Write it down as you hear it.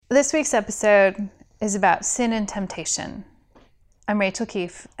This week's episode is about sin and temptation. I'm Rachael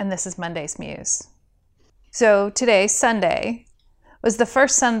Keefe, and this is Monday's Muse. So today, Sunday, was the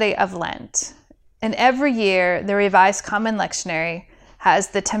first Sunday of Lent. And every year, the Revised Common Lectionary has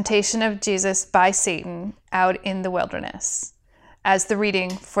the temptation of Jesus by Satan out in the wilderness as the reading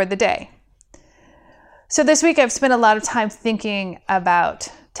for the day. So this week, I've spent a lot of time thinking about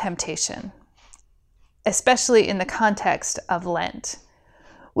temptation, especially in the context of Lent.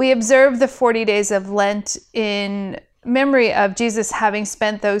 We observe the 40 days of Lent in memory of Jesus having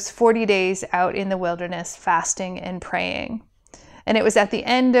spent those 40 days out in the wilderness fasting and praying. And it was at the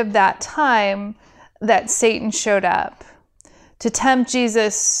end of that time that Satan showed up to tempt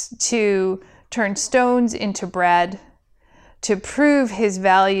Jesus to turn stones into bread, to prove his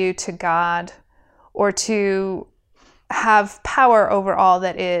value to God, or to have power over all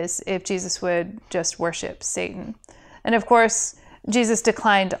that is if Jesus would just worship Satan. And of course, Jesus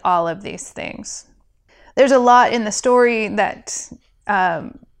declined all of these things. There's a lot in the story that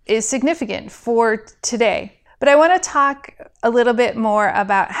is significant for today. But I want to talk a little bit more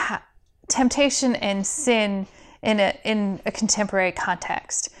about temptation and sin in a contemporary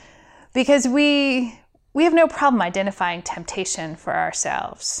context. Because we have no problem identifying temptation for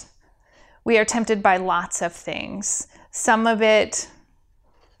ourselves. We are tempted by lots of things. Some of it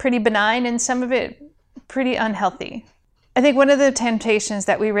pretty benign and some of it pretty unhealthy. I think one of the temptations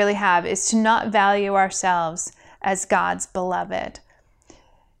that we really have is to not value ourselves as God's beloved.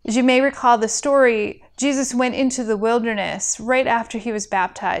 As you may recall the story, Jesus went into the wilderness right after he was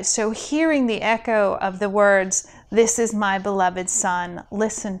baptized. So hearing the echo of the words, "This is my beloved son,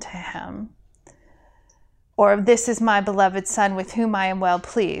 listen to him," or "This is my beloved son with whom I am well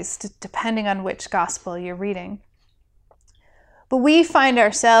pleased," depending on which gospel you're reading. But we find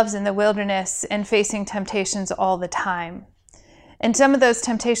ourselves in the wilderness and facing temptations all the time. And some of those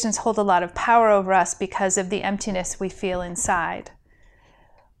temptations hold a lot of power over us because of the emptiness we feel inside.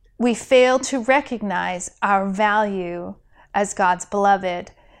 We fail to recognize our value as God's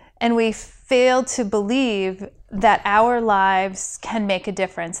beloved, and we fail to believe that our lives can make a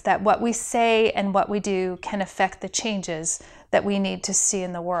difference, that what we say and what we do can affect the changes that we need to see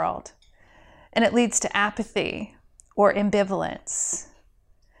in the world. And it leads to apathy or ambivalence.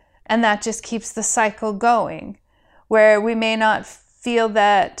 And that just keeps the cycle going, where we may not feel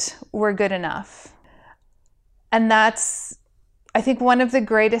that we're good enough. And that's, I think, one of the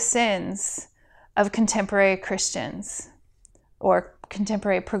greatest sins of contemporary Christians or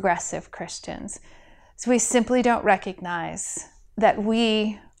contemporary progressive Christians. So we simply don't recognize that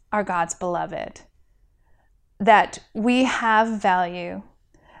we are God's beloved, that we have value,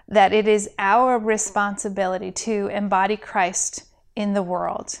 that it is our responsibility to embody Christ in the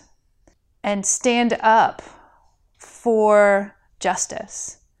world and stand up for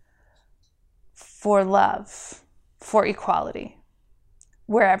justice, for love, for equality,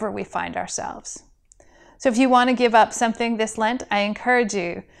 wherever we find ourselves. So if you want to give up something this Lent, I encourage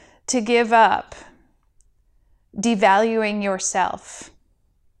you to give up devaluing yourself,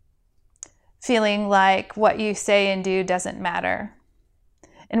 feeling like what you say and do doesn't matter,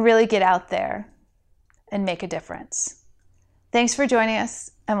 and really get out there and make a difference. Thanks for joining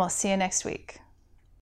us, and we'll see you next week.